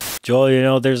 Joel, you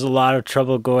know, there's a lot of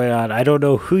trouble going on. I don't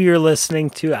know who you're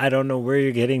listening to. I don't know where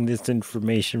you're getting this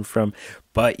information from,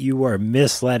 but you are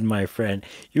misled, my friend.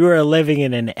 You are living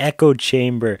in an echo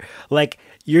chamber. Like,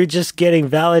 you're just getting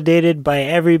validated by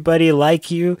everybody like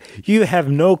you. You have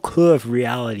no clue of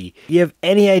reality. You have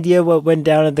any idea what went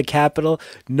down at the Capitol?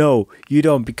 No, you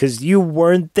don't, because you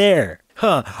weren't there.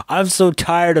 I'm so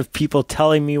tired of people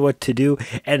telling me what to do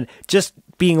and just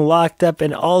being locked up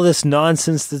and all this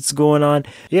nonsense that's going on.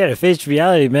 You gotta face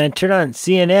reality, man. Turn on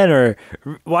CNN or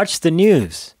watch the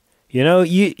news. You know,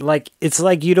 it's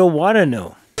like you don't want to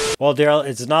know. Well, Daryl,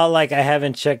 it's not like I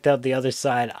haven't checked out the other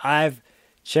side. I've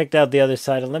checked out the other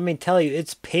side, and let me tell you,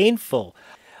 it's painful.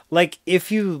 Like,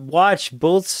 if you watch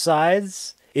both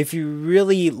sides, if you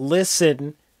really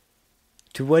listen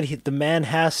to what the man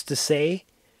has to say,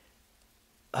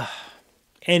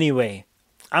 anyway,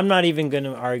 I'm not even going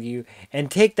to argue,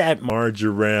 and take that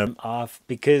marjoram off,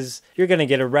 because you're going to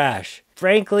get a rash.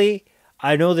 Frankly,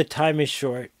 I know the time is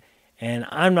short, and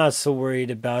I'm not so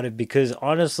worried about it, because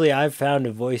honestly, I've found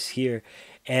a voice here,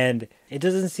 and it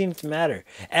doesn't seem to matter.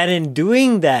 And in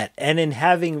doing that, and in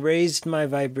having raised my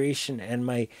vibration and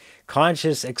my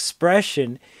conscious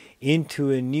expression into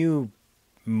a new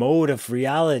mode of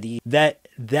reality, that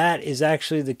is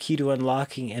actually the key to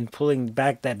unlocking and pulling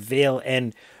back that veil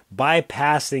and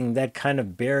bypassing that kind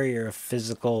of barrier of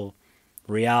physical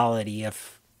reality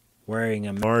of wearing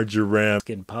a marjoram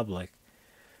in public.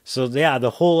 So yeah,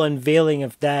 the whole unveiling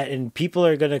of that, and people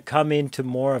are going to come into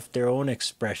more of their own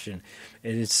expression.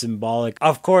 It is symbolic.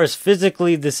 Of course,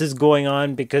 physically this is going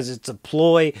on because it's a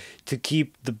ploy to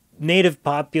keep the native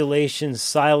population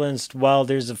silenced while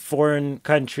there's a foreign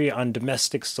country on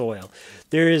domestic soil.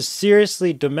 There is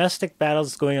seriously domestic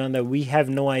battles going on that we have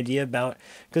no idea about,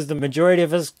 because the majority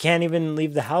of us can't even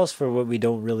leave the house for what we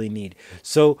don't really need.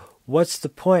 So what's the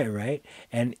point, right?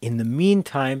 And in the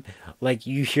meantime, like,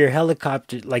 you hear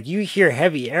helicopters, like you hear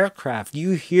heavy aircraft,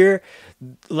 you hear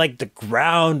like the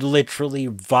ground literally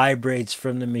vibrates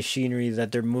from the machinery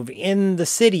that they're moving in the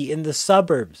city, in the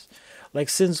suburbs. Like,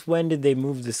 since when did they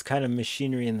move this kind of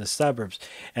machinery in the suburbs?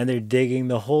 And they're digging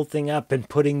the whole thing up and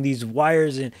putting these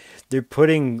wires in. They're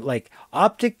putting like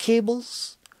optic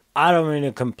cables. I don't mean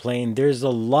to complain. There's a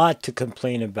lot to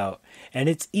complain about. And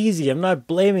it's easy. I'm not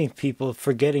blaming people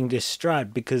for getting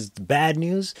distraught, because the bad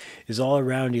news is all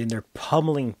around you and they're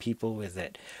pummeling people with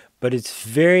it. But it's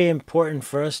very important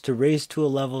for us to raise to a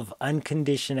level of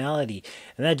unconditionality.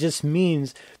 And that just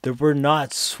means that we're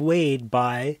not swayed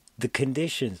by the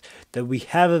conditions, that we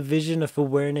have a vision of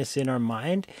awareness in our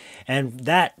mind, and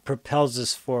that propels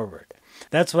us forward.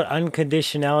 That's what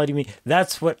unconditionality means.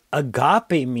 That's what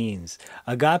agape means.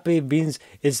 Agape means,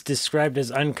 it's described as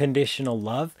unconditional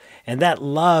love, and that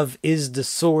love is the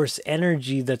source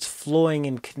energy that's flowing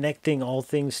and connecting all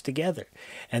things together.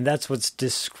 And that's what's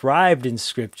described in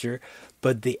scripture.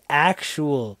 But the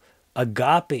actual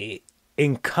agape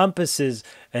encompasses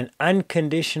an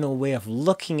unconditional way of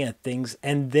looking at things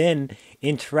and then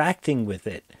interacting with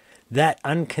it. That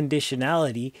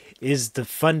unconditionality is the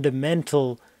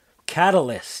fundamental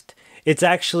catalyst. It's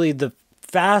actually the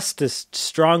fastest,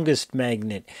 strongest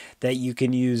magnet that you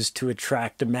can use to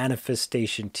attract a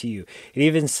manifestation to you. It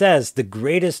even says the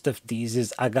greatest of these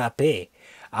is agape,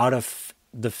 out of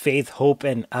the faith, hope,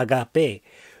 and agape.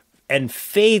 And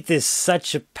faith is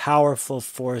such a powerful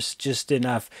force, just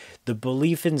enough. The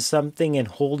belief in something and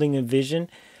holding a vision,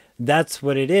 that's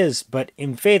what it is. But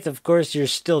in faith, of course, you're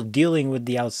still dealing with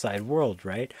the outside world,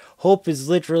 right? Hope is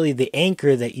literally the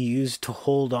anchor that you use to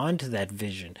hold on to that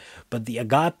vision. But the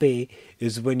agape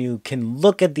is when you can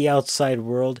look at the outside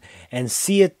world and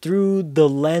see it through the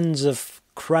lens of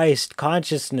Christ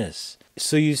consciousness.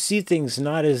 So you see things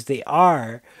not as they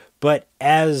are, but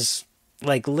as,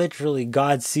 like, literally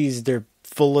God sees their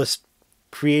fullest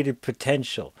created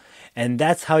potential. And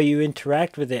that's how you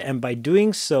interact with it. And by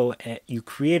doing so, you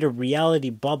create a reality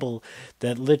bubble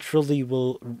that literally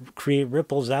will create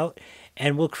ripples out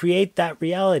and will create that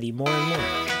reality more and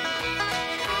more.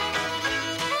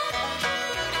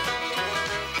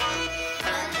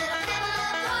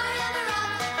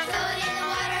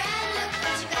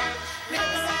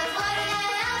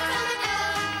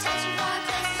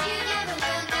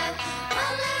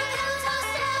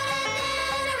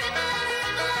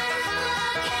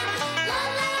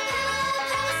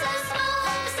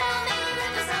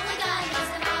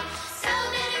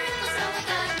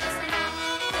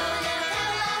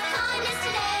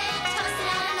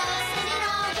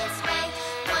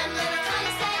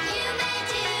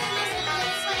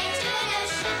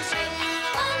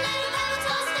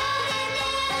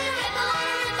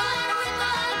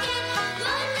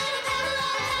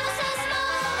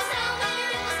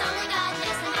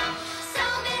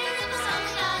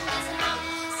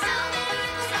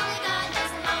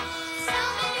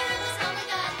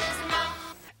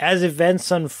 As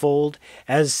events unfold,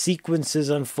 as sequences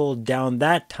unfold down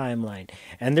that timeline,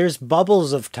 and there's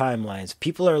bubbles of timelines.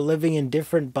 People are living in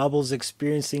different bubbles,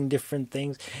 experiencing different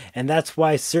things, and that's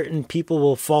why certain people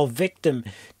will fall victim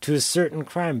to a certain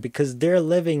crime, because they're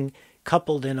living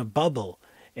coupled in a bubble.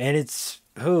 And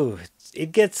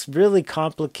it gets really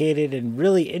complicated and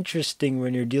really interesting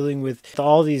when you're dealing with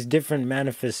all these different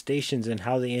manifestations and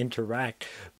how they interact.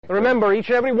 Remember, each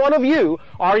and every one of you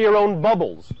are your own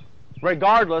bubbles,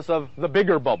 regardless of the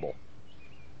bigger bubble.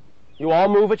 You all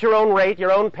move at your own rate,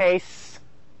 your own pace.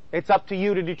 It's up to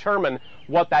you to determine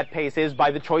what that pace is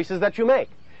by the choices that you make.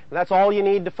 And that's all you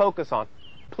need to focus on.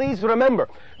 Please remember,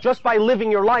 just by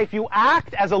living your life, you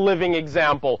act as a living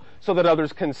example so that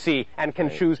others can see and can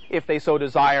choose, if they so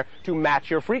desire, to match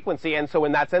your frequency. And so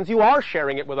in that sense, you are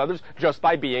sharing it with others just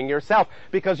by being yourself,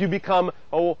 because you become,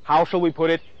 how shall we put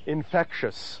it,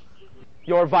 infectious.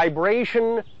 Your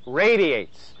vibration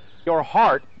radiates. Your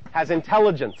heart has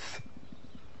intelligence,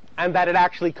 and that it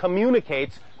actually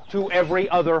communicates to every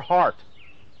other heart.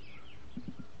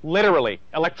 Literally,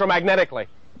 electromagnetically.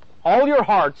 All your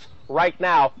hearts right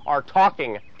now are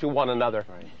talking to one another.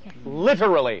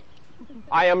 Literally.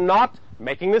 I am not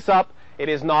making this up. It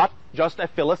is not just a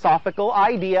philosophical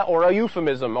idea or a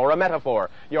euphemism or a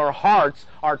metaphor. Your hearts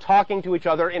are talking to each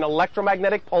other in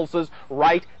electromagnetic pulses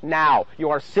right now. You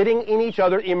are sitting in each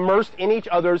other, immersed in each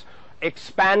other's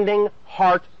expanding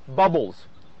heart bubbles.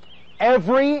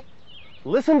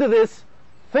 Listen to this,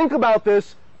 think about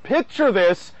this, picture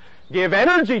this, give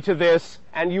energy to this,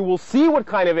 and you will see what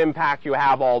kind of impact you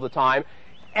have all the time.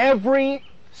 Every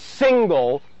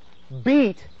single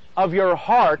beat of your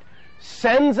heart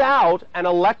sends out an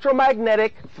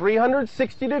electromagnetic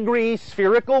 360-degree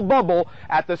spherical bubble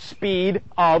at the speed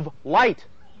of light.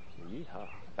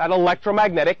 That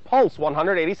electromagnetic pulse,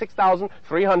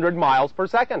 186,300 miles per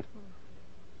second.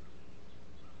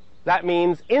 That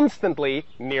means instantly,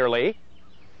 nearly,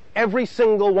 every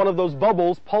single one of those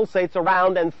bubbles pulsates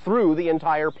around and through the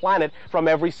entire planet from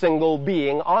every single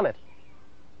being on it.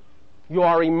 You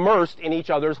are immersed in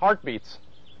each other's heartbeats.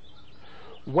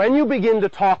 When you begin to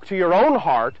talk to your own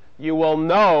heart, you will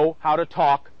know how to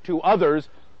talk to others,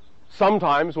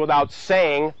 sometimes without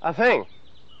saying a thing,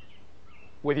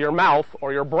 with your mouth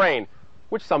or your brain,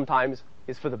 which sometimes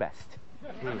is for the best.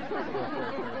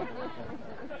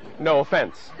 No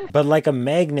offense. But like a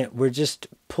magnet, we're just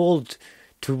pulled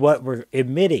to what we're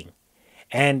emitting.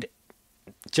 And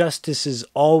justice is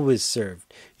always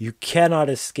served. You cannot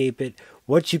escape it.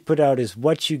 What you put out is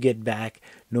what you get back.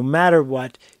 No matter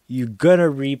what, you're gonna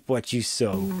reap what you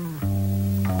sow.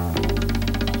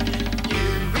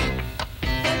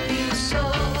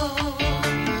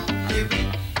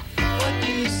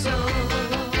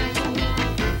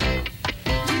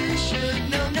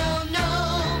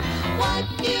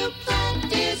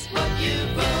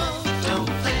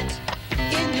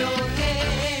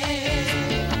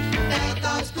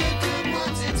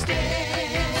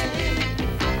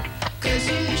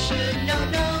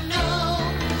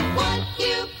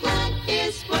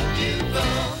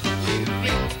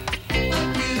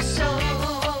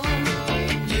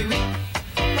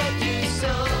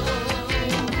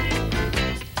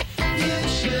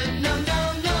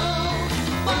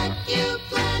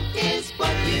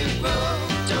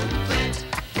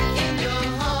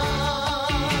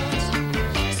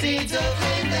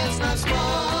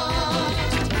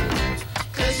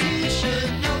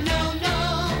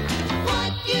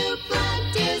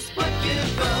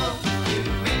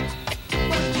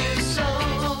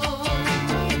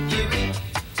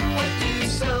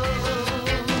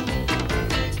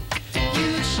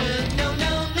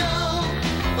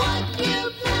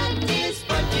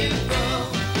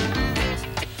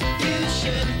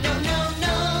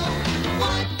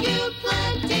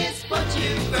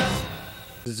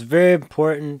 It's very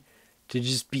important to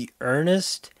just be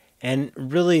earnest and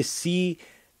really see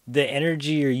the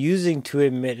energy you're using to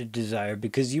emit a desire,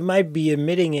 because you might be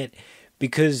emitting it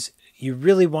because you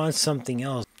really want something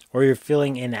else, or you're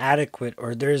feeling inadequate,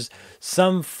 or there's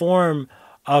some form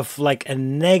of like a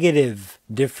negative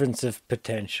difference of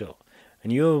potential.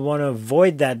 And you want to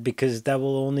avoid that, because that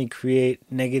will only create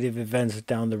negative events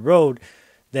down the road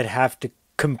that have to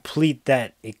complete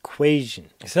that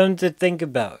equation. Something to think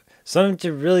about. Something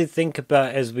to really think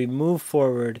about as we move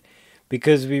forward,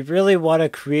 because we really want to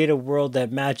create a world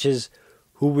that matches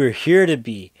who we're here to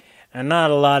be, and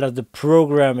not a lot of the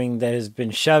programming that has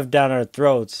been shoved down our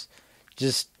throats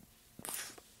just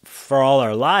for all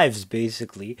our lives,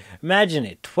 basically. Imagine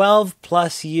it, 12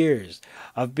 plus years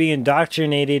of being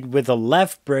indoctrinated with a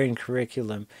left brain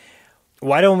curriculum.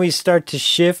 Why don't we start to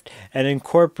shift and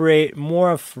incorporate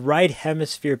more of right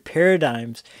hemisphere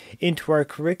paradigms into our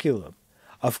curriculum?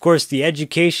 Of course, the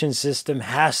education system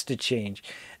has to change,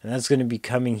 and that's going to be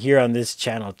coming here on this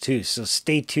channel too. So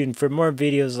stay tuned for more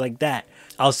videos like that.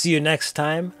 I'll see you next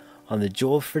time on the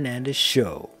Joel Fernandez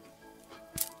Show.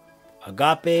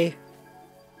 Agape,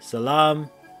 salaam,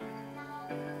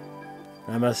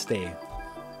 namaste.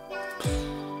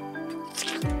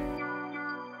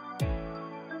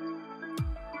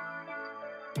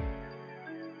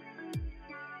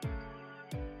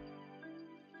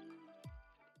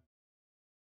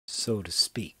 So to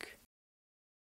speak.